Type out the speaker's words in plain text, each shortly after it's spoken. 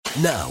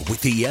Now, with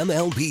the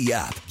MLB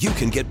app, you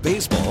can get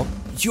baseball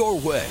your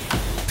way.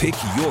 Pick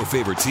your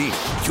favorite team,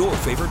 your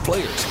favorite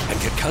players, and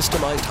get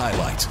customized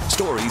highlights,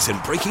 stories,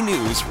 and breaking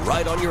news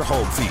right on your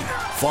home feed.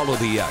 Follow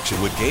the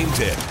action with Game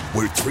 10,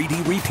 where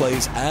 3D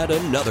replays add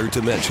another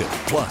dimension.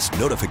 Plus,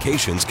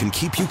 notifications can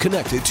keep you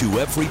connected to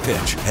every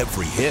pitch,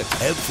 every hit,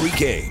 every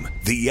game.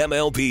 The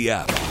MLB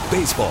app.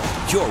 Baseball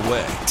your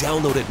way.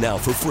 Download it now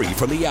for free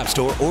from the App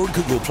Store or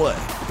Google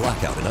Play.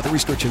 Blackout and other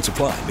restrictions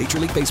apply. Major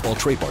League Baseball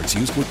trademarks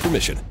used with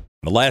permission.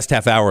 The last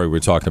half hour, we were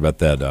talking about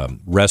that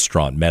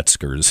restaurant,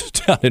 Metzger's,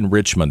 down in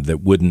Richmond,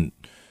 that wouldn't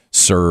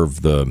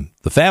serve the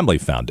Family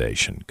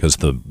Foundation because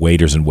the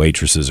waiters and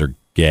waitresses are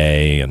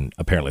gay, and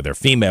apparently they're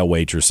female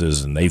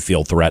waitresses, and they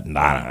feel threatened.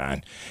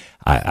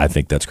 I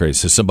think that's crazy.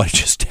 So somebody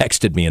just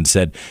texted me and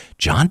said,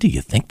 John, do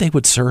you think they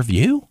would serve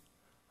you?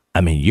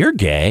 I mean, you're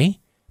gay,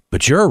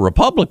 but you're a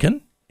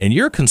Republican, and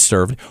you're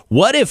conservative.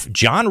 What if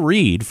John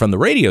Reed from the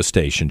radio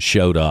station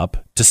showed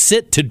up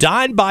to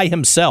dine by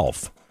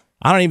himself?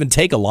 I don't even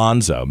take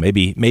Alonzo.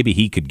 Maybe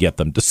he could get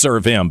them to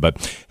serve him.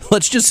 But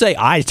let's just say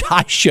I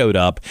showed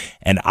up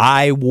and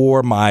I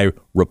wore my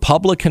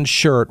Republican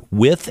shirt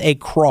with a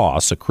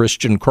cross, a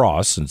Christian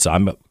cross, since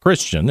I'm a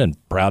Christian and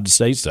proud to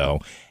say so,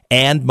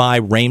 and my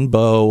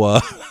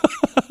rainbow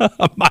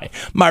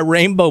my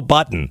rainbow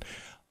button.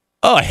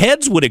 Oh,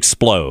 heads would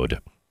explode.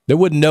 They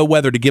wouldn't know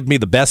whether to give me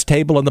the best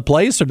table in the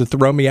place or to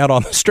throw me out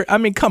on the street. I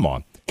mean, come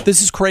on.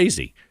 This is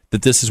crazy.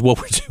 That this is what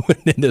we're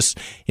doing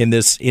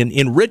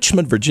in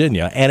Richmond,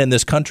 Virginia, and in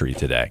this country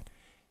today.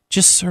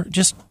 Just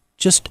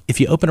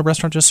if you open a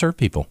restaurant, just serve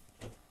people.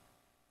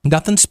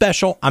 Nothing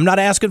special. I'm not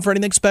asking for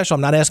anything special.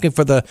 I'm not asking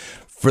for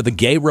the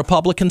gay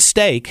Republican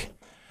steak.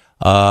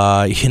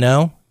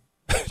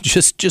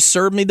 Just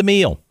serve me the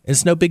meal.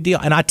 It's no big deal.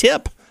 And I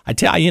tip.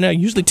 I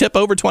usually tip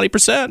over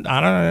 20%. I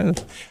don't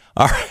know.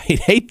 All right,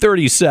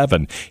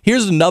 8:37.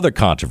 Here's another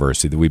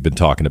controversy that we've been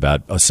talking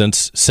about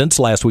since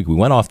last week. We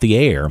went off the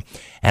air,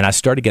 and I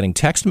started getting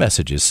text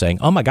messages saying,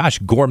 oh, my gosh,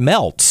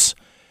 Gourmelt's,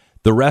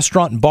 the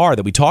restaurant and bar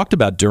that we talked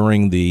about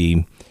during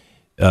the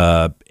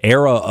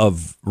era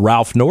of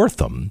Ralph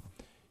Northam.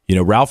 You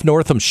know, Ralph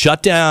Northam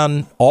shut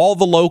down all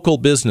the local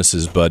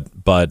businesses,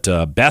 but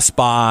Best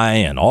Buy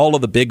and all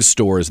of the big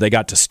stores, they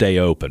got to stay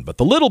open. But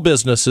the little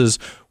businesses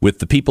with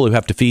the people who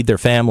have to feed their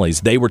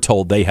families, they were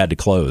told they had to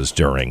close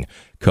during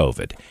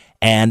COVID.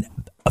 And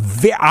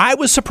I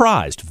was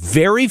surprised.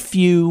 Very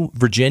few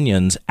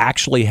Virginians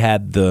actually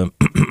had the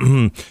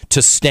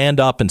to stand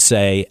up and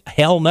say,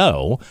 hell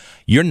no,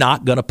 you're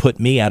not going to put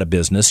me out of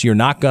business. You're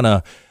not going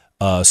to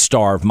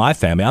starve my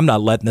family. I'm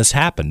not letting this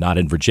happen, not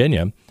in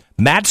Virginia.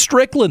 Matt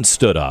Strickland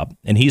stood up,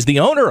 and he's the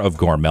owner of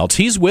Gourmelt's.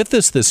 He's with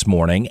us this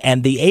morning,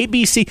 and the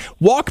ABC,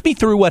 walk me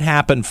through what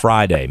happened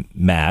Friday,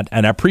 Matt,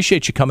 and I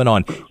appreciate you coming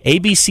on.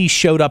 ABC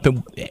showed up,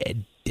 and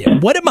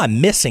what am I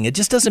missing? It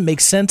just doesn't make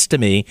sense to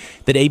me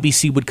that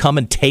ABC would come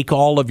and take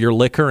all of your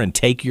liquor and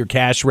take your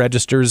cash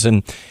registers,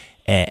 and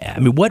I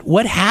mean,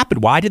 what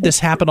happened? Why did this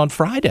happen on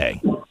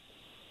Friday? Well,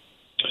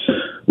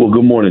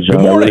 good morning, John.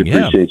 Good morning, I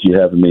really appreciate you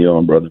having me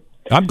on, brother.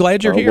 I'm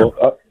glad you're here.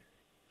 Well,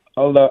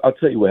 I'll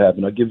tell you what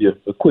happened. I'll give you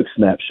a quick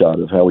snapshot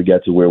of how we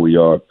got to where we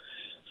are.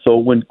 So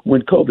when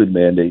COVID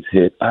mandates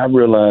hit, I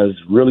realized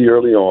really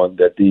early on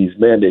that these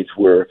mandates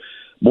were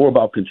more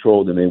about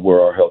control than they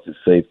were our health and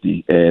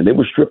safety, and they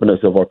were stripping us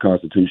of our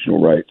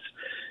constitutional rights.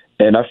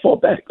 And I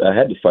fought back. I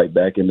had to fight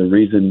back, and the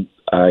reason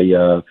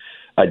I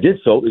did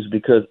so is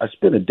because I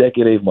spent a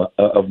decade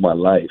of my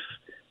life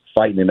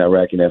fighting in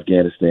Iraq and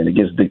Afghanistan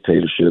against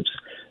dictatorships.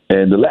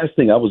 And the last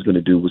thing I was going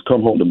to do was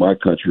come home to my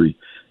country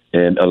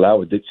and allow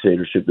a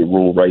dictatorship to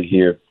rule right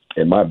here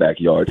in my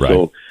backyard. Right.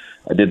 So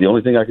I did the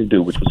only thing I could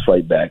do, which was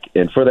fight back.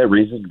 And for that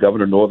reason,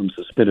 Governor Northam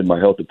suspended my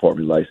health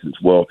department license.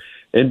 Well,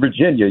 in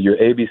Virginia, your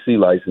ABC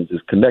license is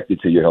connected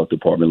to your health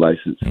department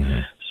license. Mm-hmm.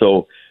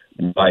 So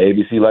my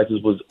ABC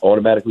license was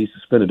automatically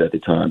suspended at the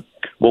time.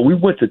 Well, we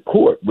went to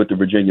court with the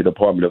Virginia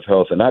Department of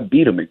Health, and I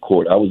beat them in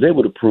court. I was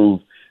able to prove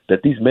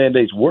that these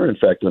mandates were, in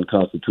fact,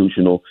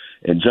 unconstitutional.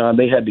 And, John,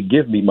 they had to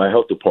give me my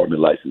health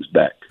department license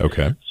back.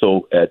 Okay.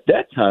 So at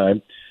that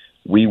time,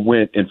 we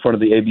went in front of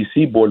the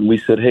ABC board and we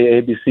said,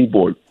 hey, ABC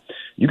board,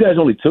 you guys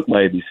only took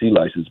my ABC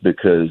license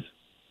because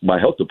my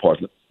health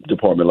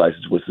department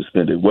license was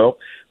suspended. Well,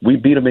 we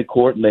beat them in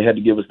court and they had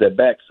to give us that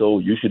back. So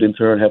you should in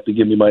turn have to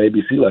give me my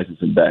ABC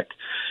license back.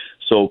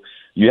 So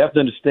you have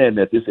to understand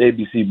that this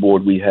ABC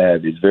board we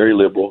have is very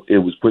liberal. It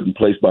was put in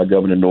place by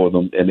Governor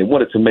Northam, and they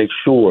wanted to make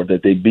sure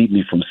that they beat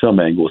me from some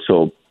angle.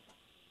 So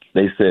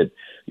they said,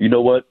 you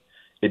know what?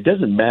 It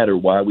doesn't matter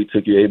why we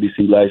took your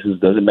ABC license.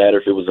 Doesn't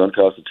matter if it was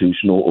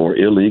unconstitutional or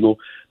illegal.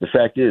 The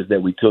fact is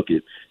that we took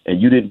it,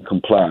 and you didn't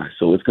comply,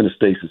 so it's going to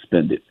stay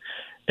suspended.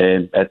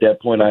 And at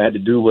that point, I had to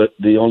do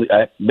the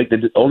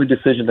only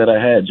decision that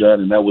I had, John,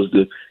 and that was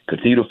to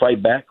continue to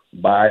fight back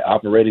by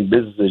operating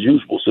business as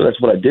usual. So that's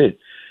what I did.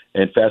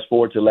 And fast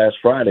forward to last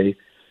Friday,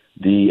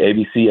 the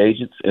ABC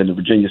agents and the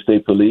Virginia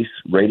State Police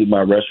raided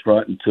my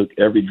restaurant and took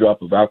every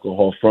drop of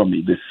alcohol from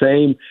me. The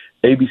same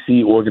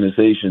ABC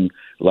organization,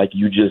 like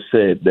you just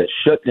said, that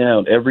shut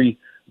down every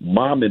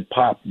mom and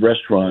pop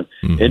restaurant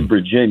in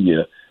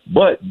Virginia,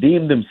 but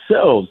deemed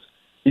themselves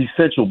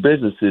essential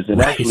businesses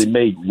and actually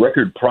made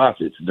record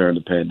profits during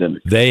the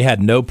pandemic. They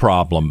had no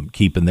problem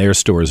keeping their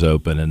stores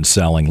open and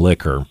selling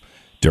liquor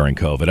during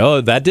COVID.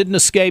 Oh, that didn't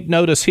escape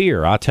notice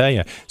here, I'll tell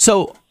you.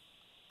 So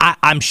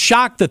I'm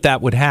shocked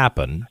that would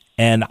happen.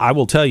 And I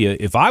will tell you,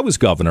 if I was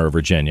governor of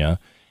Virginia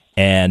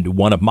and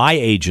one of my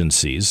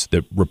agencies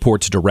that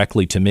reports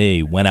directly to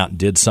me went out and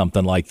did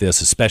something like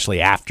this,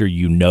 especially after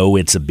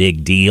it's a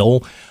big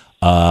deal,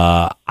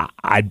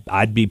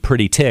 I'd be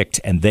pretty ticked,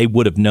 and they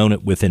would have known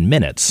it within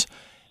minutes.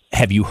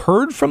 Have you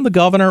heard from the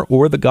governor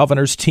or the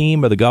governor's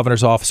team or the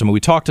governor's office? I mean, we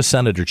talked to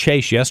Senator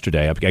Chase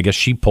yesterday. I guess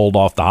she pulled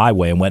off the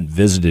highway and went and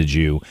visited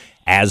you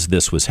as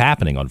this was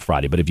happening on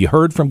Friday. But have you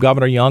heard from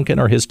Governor Youngkin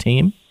or his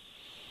team?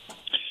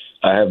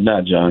 I have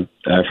not, John.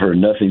 I've heard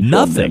nothing.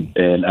 Nothing.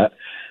 And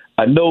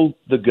I know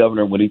the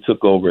governor, when he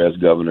took over as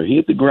governor, he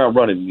hit the ground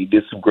running. He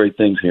did some great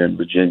things here in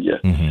Virginia.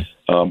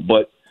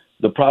 But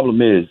the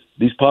problem is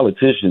these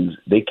politicians,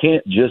 they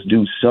can't just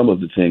do some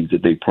of the things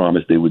that they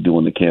promised they would do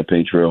on the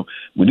campaign trail.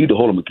 We need to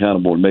hold them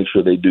accountable and make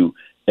sure they do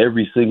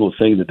every single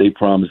thing that they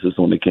promised us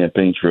on the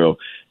campaign trail.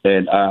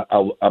 And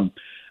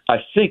I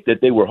think that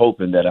they were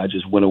hoping that I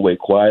just went away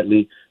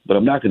quietly, but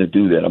I'm not going to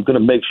do that. I'm going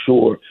to make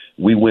sure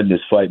we win this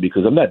fight,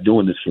 because I'm not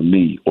doing this for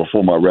me or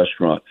for my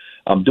restaurant.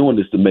 I'm doing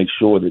this to make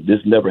sure that this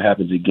never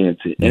happens again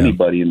to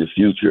anybody in the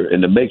future,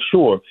 and to make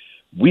sure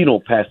we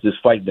don't pass this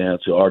fight down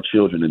to our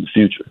children in the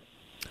future.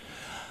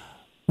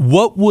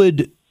 What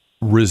would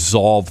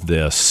resolve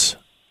this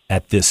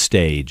at this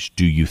stage,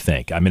 do you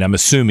think? I mean, I'm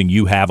assuming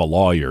you have a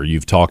lawyer.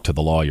 You've talked to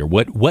the lawyer.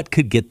 What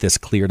could get this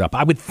cleared up?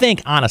 I would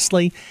think,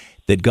 honestly,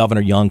 that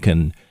Governor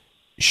Youngkin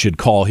should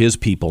call his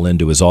people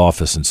into his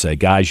office and say,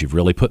 guys, you've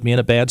really put me in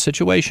a bad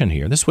situation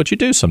here. This is what you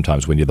do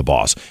sometimes when you're the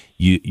boss.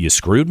 You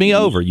screwed me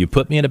over. You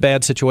put me in a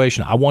bad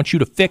situation. I want you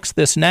to fix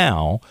this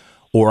now,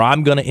 or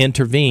I'm going to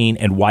intervene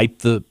and wipe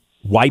the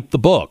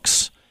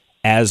books,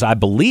 as I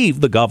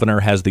believe the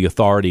governor has the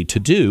authority to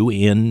do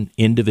in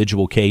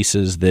individual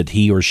cases that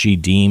he or she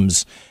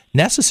deems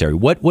necessary.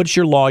 What's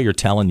your lawyer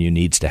telling you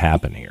needs to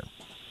happen here?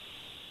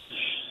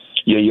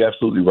 Yeah, you're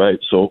absolutely right.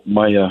 So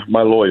my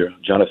lawyer,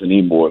 Jonathan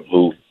Emord,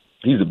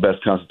 he's the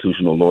best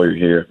constitutional lawyer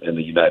here in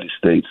the United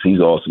States. He's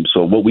awesome.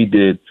 So what we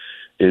did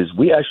is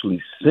we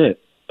actually sent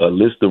a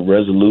list of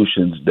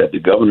resolutions that the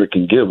governor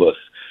can give us.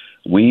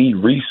 We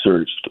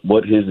researched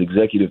what his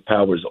executive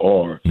powers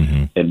are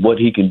and what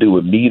he can do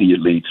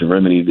immediately to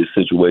remedy this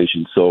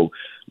situation. So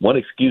one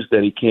excuse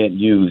that he can't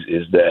use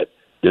is that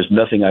there's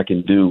nothing I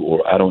can do,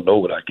 or I don't know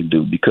what I can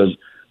do, because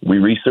we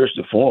researched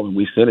it for him and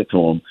we sent it to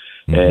him.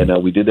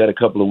 And we did that a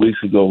couple of weeks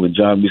ago. And,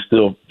 John, we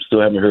still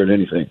haven't heard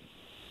anything.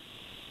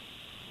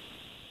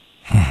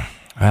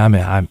 I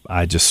mean, I'm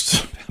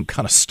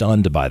kind of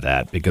stunned by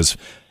that, because,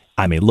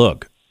 I mean,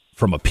 look,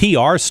 from a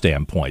PR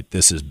standpoint,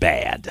 this is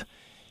bad,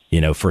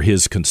 for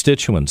his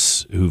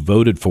constituents who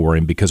voted for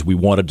him, because we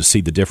wanted to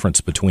see the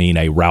difference between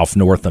a Ralph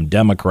Northam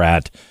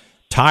Democrat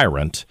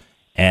tyrant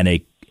and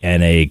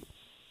a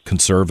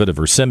conservative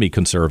or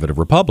semi-conservative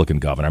Republican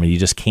governor. I mean, you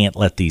just can't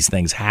let these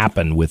things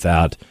happen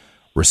without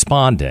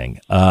responding.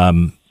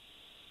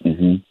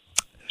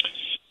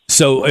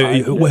 So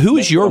who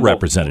is your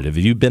representative?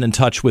 Have you been in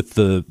touch with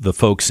the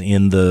folks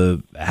in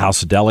the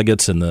House of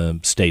Delegates and the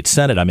state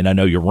Senate? I mean, I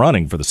know you're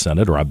running for the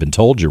Senate, or I've been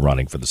told you're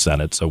running for the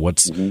Senate. So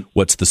what's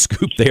the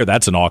scoop there?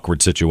 That's an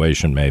awkward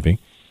situation, maybe.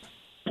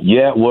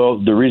 Yeah, well,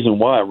 the reason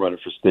why I'm running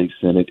for state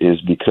Senate is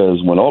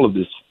because when all of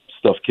this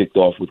stuff kicked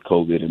off with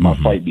COVID and my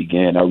fight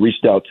began, I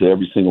reached out to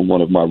every single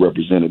one of my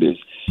representatives,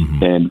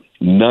 and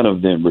none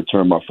of them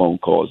returned my phone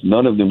calls.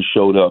 None of them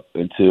showed up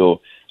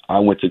until I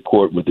went to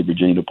court with the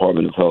Virginia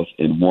Department of Health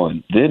and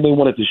won. Then they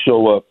wanted to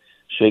show up,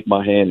 shake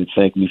my hand, and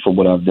thank me for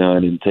what I've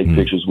done and take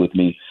pictures with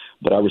me,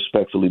 but I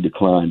respectfully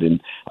declined.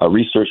 And I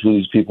researched who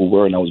these people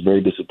were, and I was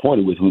very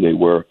disappointed with who they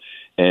were.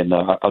 And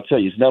I'll tell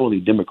you, it's not only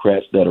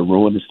Democrats that are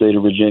ruining the state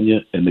of Virginia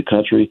and the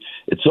country,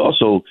 it's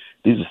also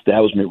these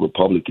establishment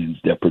Republicans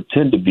that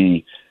pretend to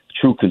be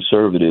true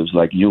conservatives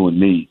like you and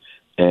me,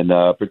 and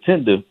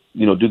pretend to,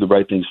 do the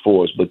right things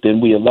for us, but then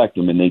we elect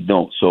them and they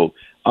don't. So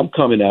I'm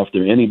coming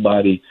after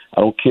anybody.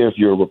 I don't care if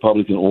you're a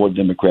Republican or a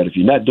Democrat. If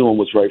you're not doing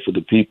what's right for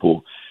the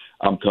people,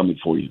 I'm coming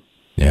for you.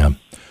 Yeah.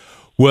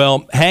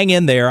 Well, hang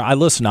in there.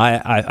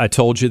 I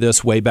told you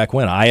this way back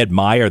when. I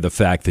admire the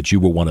fact that you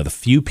were one of the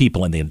few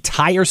people in the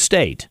entire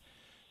state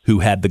who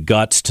had the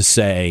guts to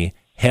say,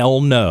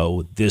 hell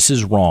no, this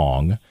is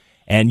wrong.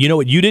 And you know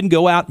what? You didn't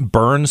go out and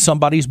burn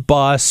somebody's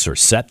bus or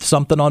set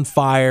something on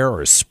fire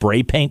or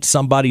spray paint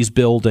somebody's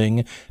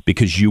building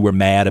because you were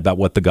mad about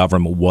what the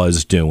government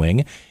was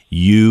doing.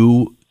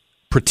 You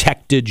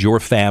protected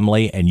your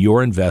family and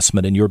your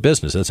investment in your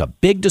business. That's a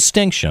big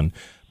distinction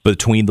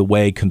between the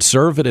way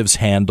conservatives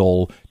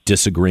handle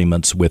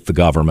disagreements with the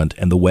government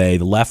and the way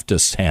the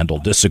leftists handle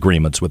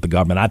disagreements with the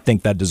government. I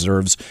think that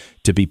deserves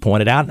to be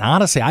pointed out. And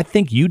honestly, I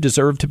think you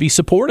deserve to be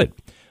supported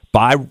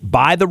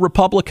by the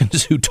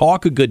Republicans who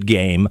talk a good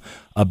game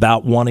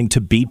about wanting to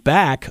beat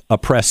back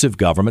oppressive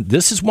government.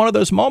 This is one of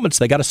those moments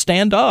they got to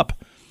stand up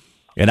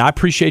And I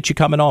appreciate you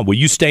coming on. Will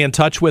you stay in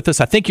touch with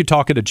us? I think you're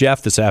talking to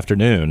Jeff this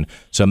afternoon,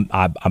 so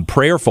I'm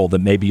prayerful that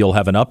maybe you'll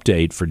have an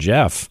update for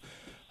Jeff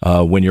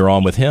when you're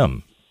on with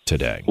him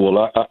today.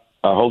 Well,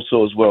 I hope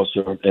so as well,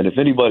 sir. And if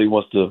anybody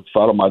wants to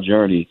follow my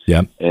journey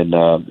and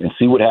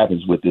see what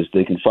happens with this,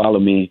 they can follow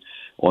me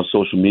on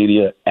social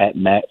media at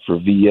Matt for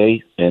VA,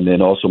 and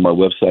then also my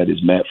website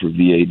is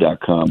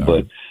mattforva.com.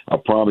 But I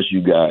promise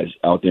you guys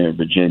out there in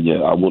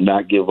Virginia, I will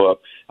not give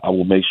up. I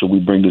will make sure we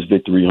bring this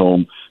victory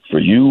home for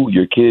you,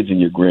 your kids,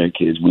 and your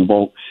grandkids. We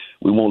won't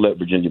let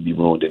Virginia be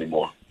ruined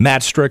anymore.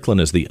 Matt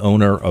Strickland is the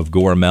owner of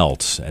Gore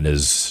Melts and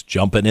is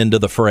jumping into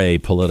the fray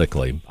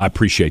politically. I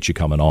appreciate you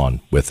coming on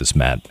with us,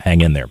 Matt.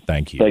 Hang in there.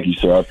 Thank you. Thank you,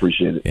 sir. I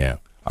appreciate it. Yeah.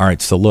 All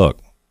right. So look,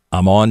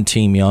 I'm on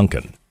Team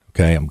Youngkin.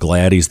 Okay. I'm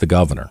glad he's the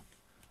governor.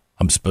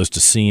 I'm supposed to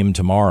see him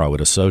tomorrow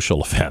at a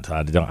social event.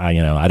 I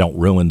don't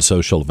ruin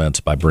social events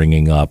by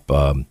bringing up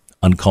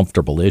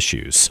uncomfortable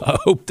issues. I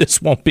hope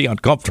this won't be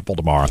uncomfortable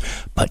tomorrow.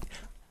 But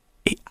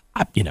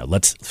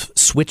let's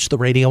switch the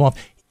radio off.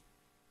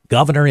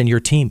 Governor and your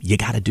team, you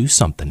got to do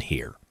something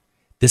here.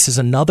 This is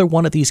another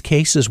one of these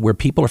cases where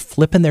people are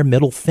flipping their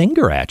middle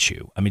finger at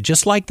you. I mean,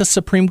 just like the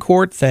Supreme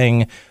Court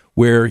thing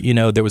where,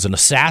 there was an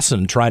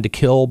assassin trying to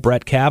kill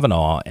Brett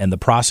Kavanaugh, and the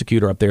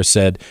prosecutor up there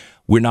said,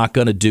 we're not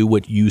going to do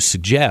what you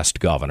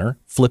suggest, Governor,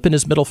 flipping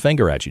his middle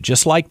finger at you,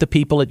 just like the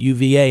people at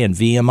UVA and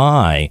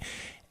VMI,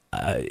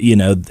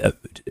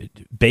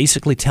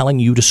 basically telling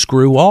you to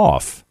screw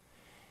off.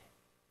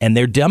 And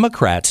they're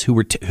Democrats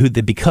who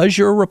because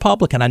you're a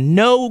Republican. I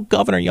know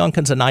Governor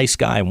Youngkin's a nice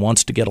guy and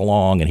wants to get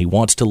along, and he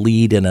wants to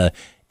lead in a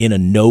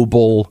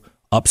noble,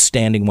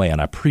 upstanding way, and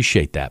I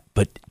appreciate that.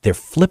 But they're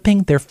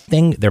flipping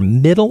their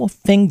middle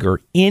finger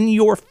in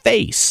your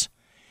face,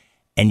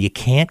 and you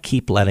can't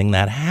keep letting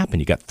that happen.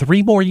 You got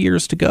 3 more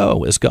years to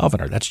go as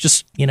governor. That's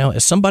just,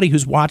 as somebody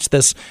who's watched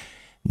this,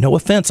 no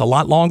offense, a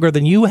lot longer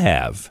than you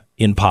have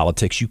in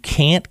politics, you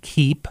can't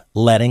keep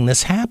letting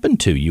this happen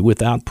to you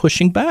without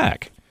pushing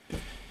back.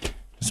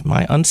 It's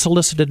my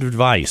unsolicited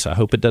advice. I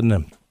hope it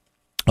doesn't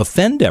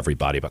offend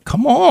everybody, but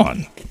come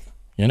on,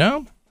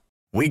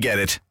 We get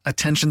it.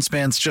 Attention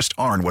spans just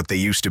aren't what they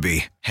used to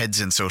be. Heads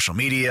in social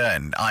media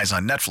and eyes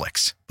on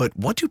Netflix. But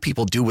what do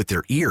people do with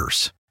their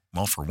ears?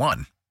 Well, for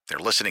one, they're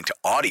listening to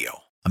audio.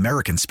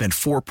 Americans spend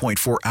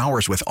 4.4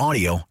 hours with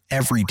audio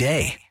every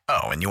day.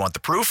 Oh, and you want the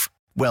proof?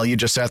 Well, you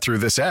just sat through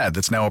this ad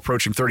that's now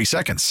approaching 30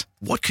 seconds.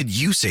 What could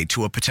you say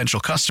to a potential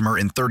customer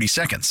in 30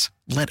 seconds?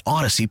 Let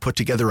Odyssey put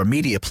together a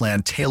media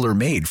plan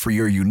tailor-made for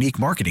your unique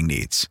marketing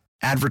needs.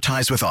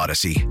 Advertise with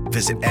Odyssey.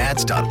 Visit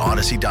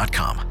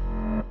ads.odyssey.com.